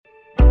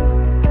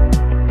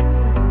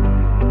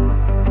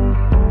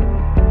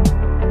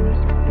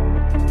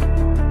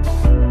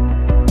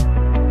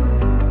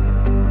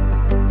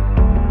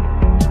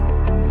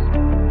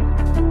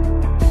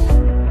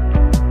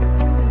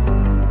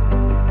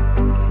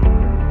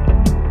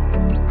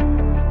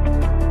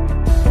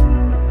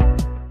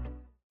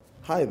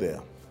Hi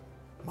there.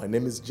 My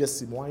name is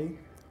Jesse Mwai,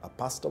 a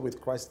pastor with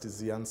Christ is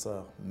the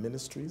Answer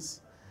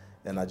Ministries,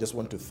 and I just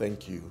want to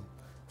thank you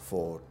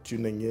for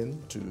tuning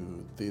in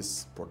to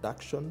this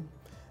production.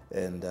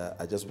 And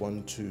I just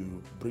want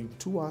to bring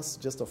to us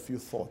just a few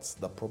thoughts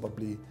that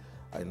probably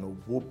I know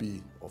will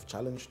be of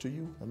challenge to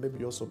you and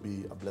maybe also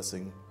be a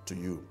blessing to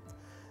you.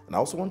 And I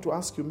also want to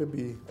ask you,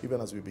 maybe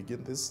even as we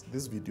begin this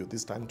video,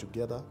 this time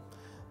together,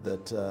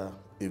 that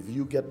if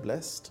you get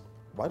blessed,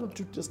 why don't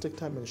you just take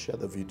time and share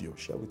the video,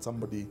 share with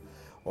somebody,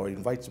 or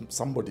invite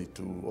somebody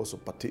to also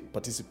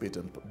participate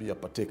and be a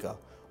partaker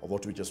of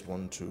what we just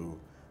want to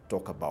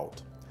talk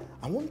about.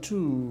 I want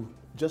to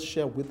just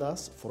share with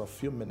us for a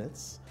few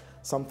minutes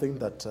something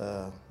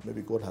that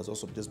maybe God has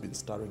also just been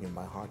stirring in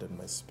my heart and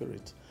my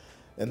spirit,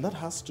 and that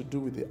has to do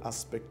with the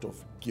aspect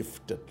of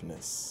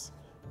giftedness.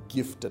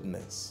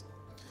 Giftedness.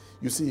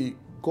 You see,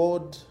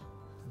 God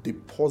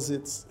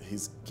deposits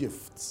his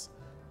gifts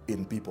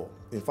in people.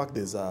 In fact,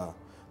 there's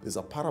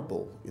a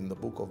parable in the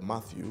book of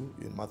Matthew,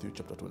 in Matthew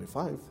chapter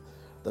 25,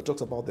 that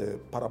talks about the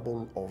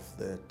parable of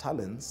the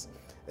talents,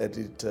 and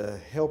it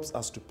helps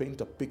us to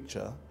paint a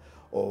picture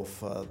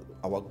of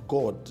our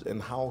God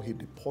and how he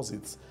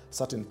deposits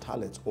certain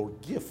talents or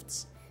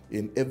gifts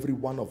in every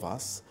one of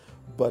us,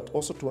 but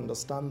also to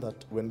understand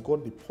that when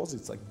God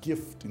deposits a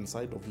gift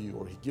inside of you,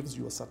 or he gives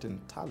you a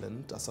certain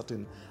talent, a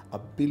certain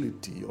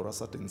ability, or a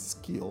certain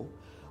skill,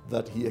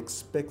 that he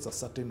expects a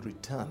certain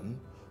return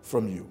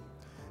from you.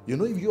 You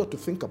know, if you are to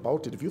think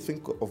about it, if you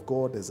think of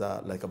God as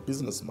like a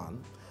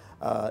businessman,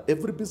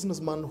 every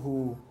businessman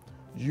who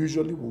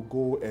usually will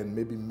go and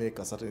maybe make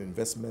a certain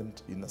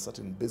investment in a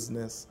certain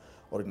business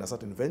or in a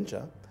certain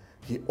venture,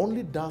 he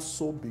only does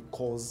so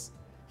because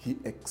he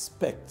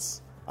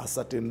expects a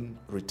certain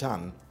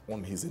return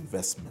on his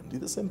investment. It's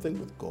the same thing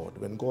with God.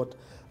 When God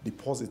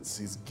deposits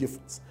his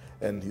gifts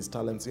and his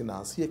talents in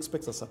us, he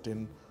expects a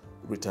certain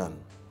return.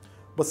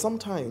 But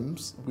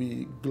sometimes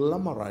we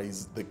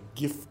glamorize the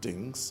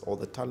giftings or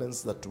the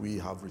talents that we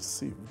have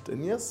received.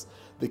 And yes,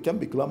 they can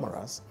be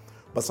glamorous,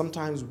 but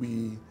sometimes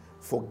we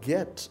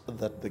forget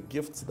that the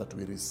gifts that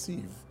we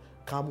receive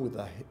come with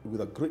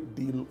a great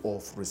deal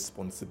of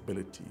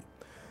responsibility.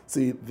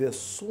 See, there's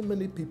so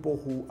many people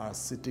who are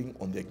sitting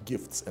on their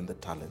gifts and the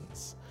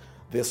talents.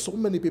 There's so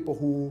many people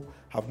who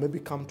have maybe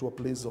come to a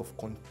place of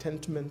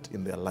contentment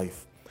in their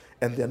life,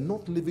 and they're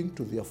not living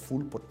to their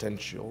full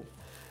potential.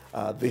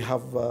 They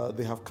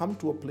have come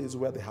to a place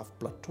where they have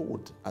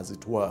plateaued, as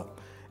it were,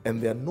 and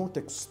they are not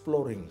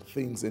exploring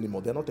things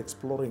anymore. They're not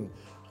exploring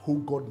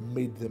who God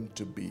made them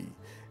to be,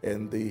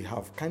 and they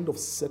have kind of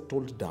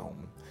settled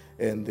down,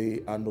 and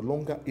they are no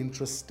longer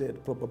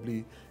interested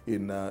probably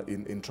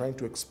in trying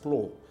to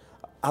explore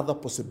other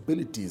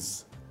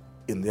possibilities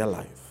in their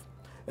life.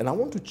 And I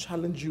want to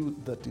challenge you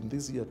that in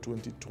this year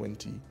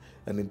 2020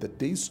 and in the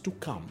days to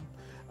come,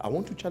 I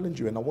want to challenge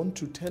you and I want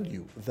to tell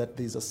you that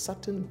there's a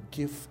certain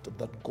gift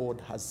that God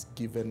has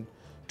given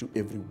to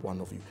every one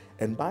of you.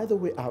 And by the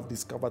way, I have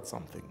discovered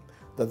something,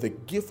 that the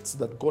gifts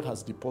that God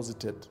has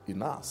deposited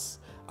in us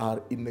are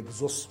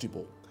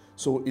inexhaustible.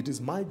 So it is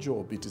my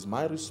job, it is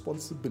my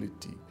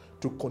responsibility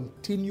to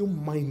continue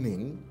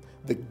mining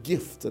the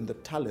gifts and the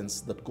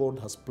talents that God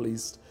has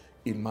placed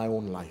in my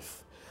own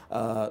life.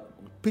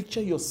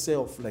 Picture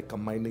yourself like a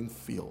mining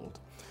field.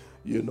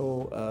 You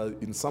know,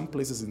 in some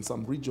places, in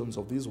some regions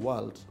of this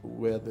world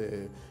where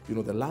the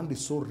land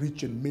is so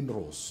rich in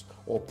minerals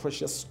or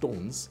precious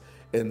stones,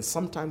 and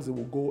sometimes they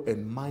will go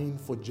and mine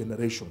for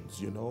generations,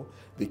 you know.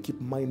 They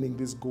keep mining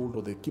this gold,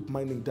 or they keep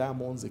mining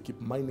diamonds, they keep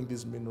mining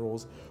these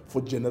minerals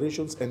for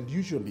generations, and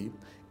usually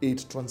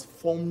it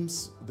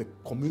transforms the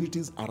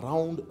communities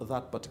around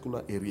that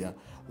particular area,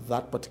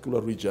 that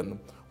particular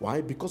region.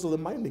 Why? Because of the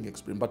mining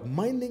experience. But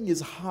mining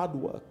is hard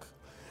work.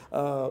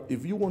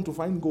 If you want to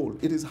find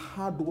gold, it is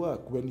hard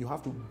work when you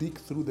have to dig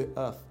through the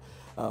earth,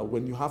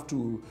 when you have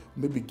to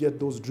maybe get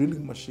those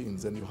drilling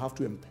machines and you have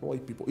to employ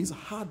people. It's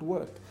hard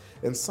work.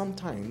 And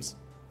sometimes,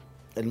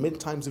 and many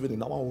times even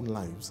in our own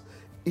lives,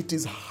 it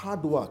is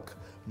hard work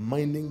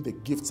mining the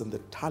gifts and the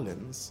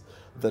talents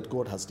that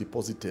God has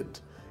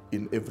deposited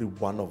in every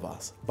one of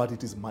us. But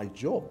it is my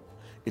job,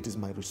 it is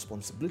my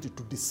responsibility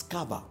to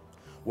discover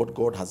what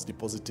God has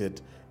deposited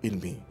in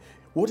me.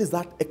 What is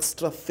that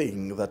extra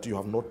thing that you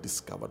have not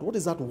discovered? What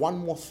is that one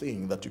more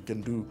thing that you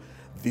can do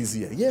this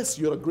year? Yes,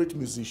 you're a great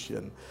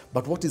musician,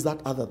 but what is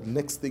that other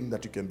next thing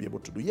that you can be able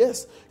to do?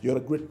 Yes, you're a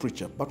great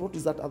preacher, but what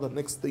is that other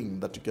next thing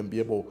that you can be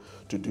able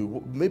to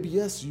do? Maybe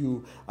yes,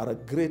 you are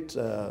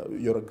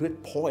you're a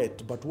great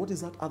poet, but what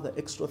is that other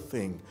extra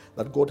thing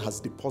that God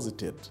has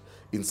deposited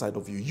inside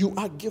of you? You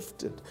are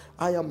gifted.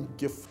 I am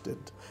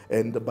gifted,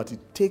 but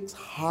it takes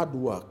hard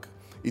work.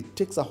 It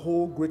takes a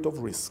whole great of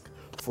risk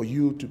for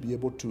you to be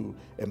able to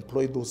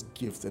employ those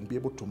gifts and be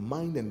able to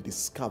mine and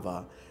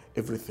discover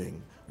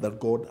everything that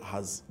God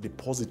has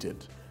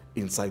deposited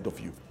inside of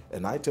you.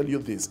 And I tell you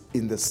this,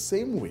 in the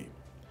same way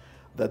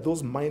that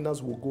those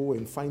miners will go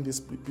and find this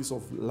piece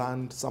of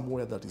land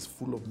somewhere that is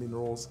full of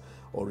minerals,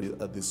 or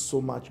there's so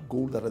much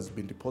gold that has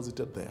been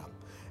deposited there.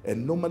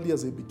 And normally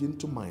as they begin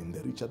to mine, the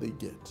richer they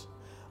get.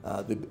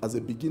 As they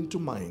begin to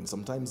mine,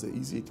 sometimes the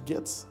easier it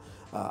gets,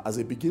 as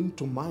they begin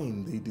to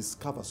mine, they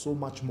discover so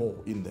much more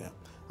in there.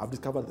 I've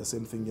discovered the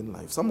same thing in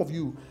life. Some of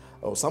you,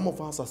 or some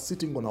of us, are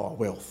sitting on our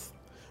wealth.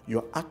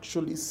 You're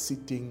actually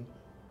sitting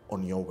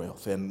on your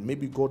wealth, and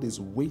maybe God is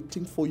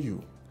waiting for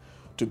you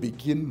to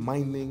begin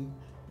mining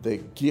the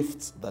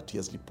gifts that He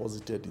has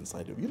deposited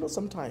inside of you. You know,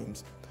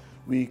 sometimes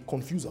we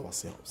confuse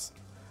ourselves.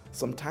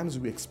 Sometimes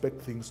we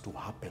expect things to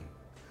happen.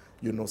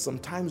 You know,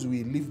 sometimes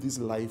we live this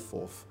life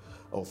of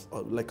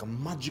like a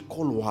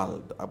magical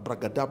world, a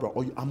bragadabra,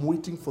 or I'm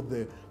waiting for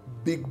the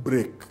big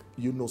break.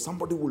 You know,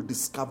 somebody will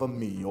discover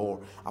me, or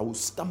I will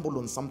stumble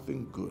on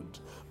something good.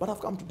 But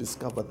I've come to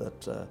discover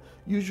that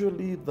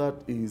usually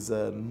that is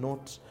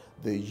not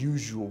the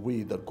usual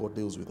way that God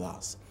deals with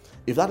us.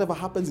 If that ever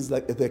happens, it's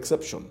like the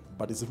exception,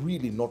 but it's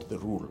really not the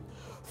rule.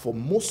 For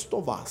most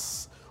of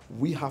us,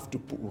 we have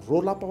to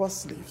roll up our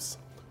sleeves,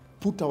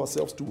 put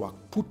ourselves to work,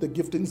 put the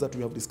giftings that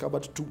we have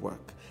discovered to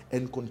work,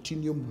 and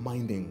continue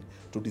mining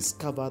to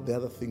discover the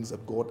other things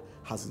that God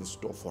has in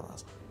store for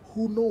us.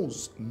 Who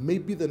knows?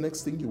 Maybe the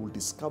next thing you will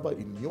discover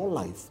in your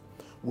life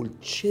will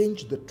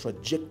change the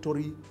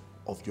trajectory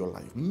of your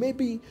life.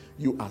 Maybe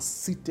you are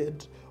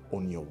seated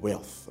on your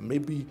wealth.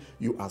 Maybe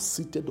you are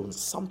seated on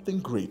something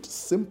great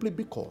simply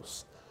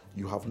because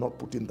you have not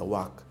put in the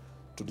work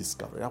to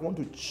discover it. I want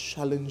to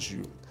challenge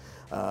you,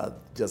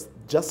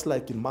 just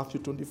like in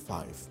Matthew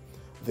 25,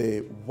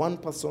 the one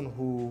person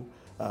who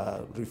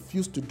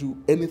refused to do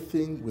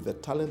anything with the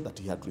talent that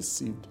he had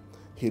received,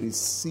 he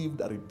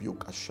received a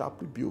rebuke, a sharp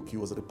rebuke. He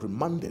was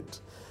reprimanded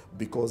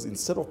because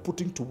instead of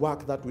putting to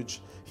work that which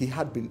he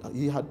had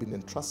been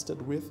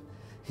entrusted with,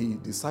 he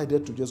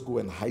decided to just go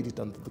and hide it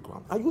under the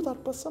ground. Are you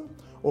that person?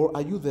 Or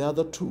are you the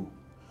other two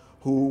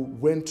who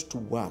went to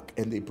work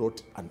and they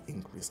brought an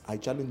increase? I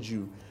challenge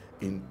you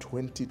in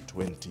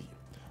 2020,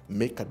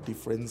 make a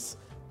difference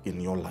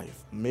in your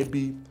life.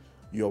 Maybe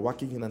you're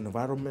working in an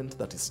environment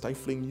that is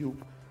stifling you.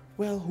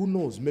 Well, who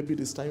knows? Maybe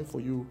it is time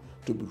for you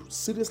to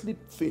seriously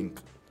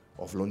think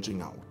of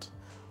launching out.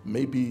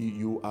 Maybe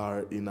you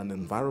are in an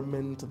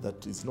environment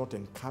that is not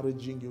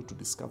encouraging you to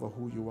discover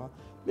who you are.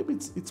 Maybe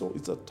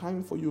it's a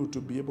time for you to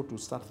be able to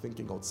start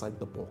thinking outside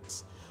the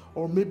box.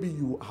 Or maybe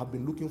you have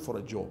been looking for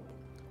a job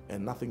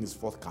and nothing is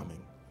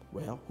forthcoming.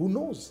 Well, who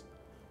knows?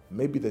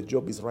 Maybe the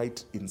job is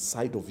right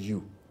inside of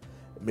you.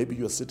 Maybe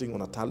you're sitting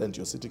on a talent,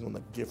 you're sitting on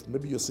a gift.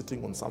 Maybe you're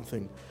sitting on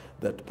something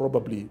that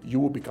probably you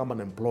will become an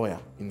employer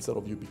instead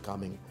of you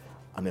becoming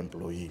an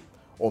employee.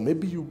 Or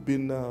maybe you've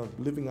been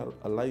living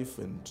a life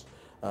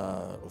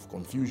of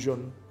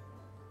confusion,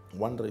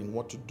 wondering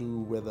what to do,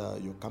 whether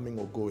you're coming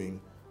or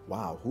going.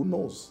 Wow, who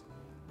knows?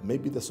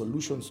 Maybe the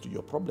solutions to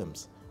your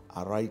problems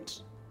are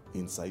right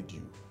inside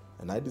you.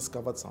 And I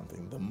discovered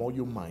something. The more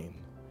you mine,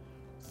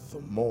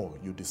 the more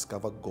you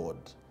discover God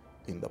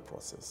in the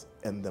process,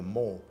 and the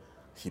more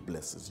He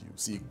blesses you.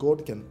 See,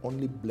 God can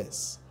only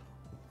bless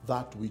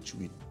that which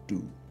we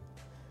do.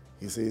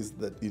 He says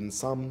that in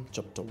Psalm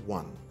chapter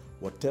 1,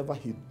 whatever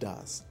he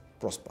does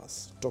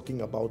prospers.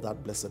 Talking about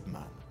that blessed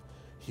man.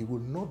 He will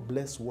not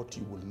bless what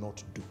you will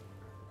not do.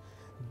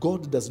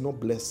 God does not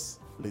bless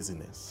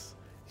laziness.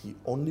 He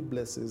only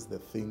blesses the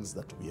things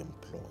that we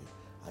employ.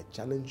 I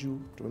challenge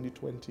you,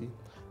 2020,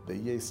 the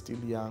year is still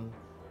young.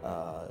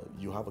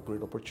 You have a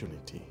great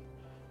opportunity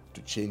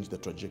to change the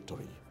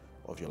trajectory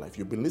of your life.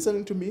 You've been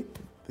listening to me.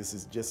 This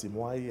is Jesse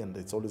Mwai, and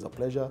it's always a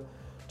pleasure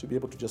to be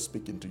able to just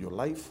speak into your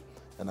life.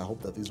 And I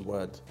hope that this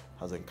word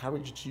has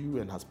encouraged you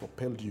and has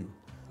propelled you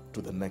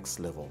to the next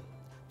level.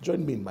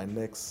 Join me in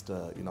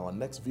our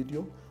next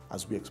video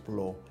as we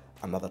explore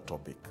another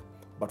topic.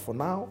 But for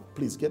now,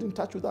 please get in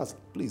touch with us.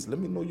 Please let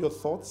me know your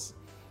thoughts.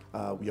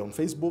 We are on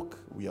Facebook,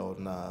 we are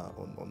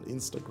on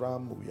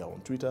Instagram, we are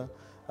on Twitter.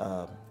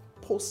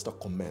 Post a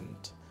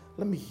comment.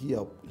 Let me hear,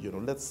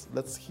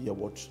 let's hear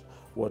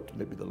what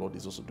maybe the Lord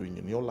is also doing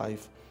in your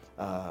life.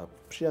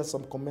 Share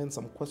some comments,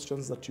 some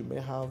questions that you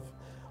may have,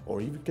 or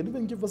you can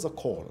even give us a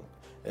call,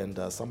 and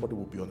somebody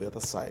will be on the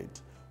other side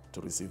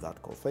to receive that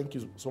call. Thank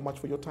you so much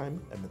for your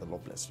time, and may the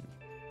Lord bless you.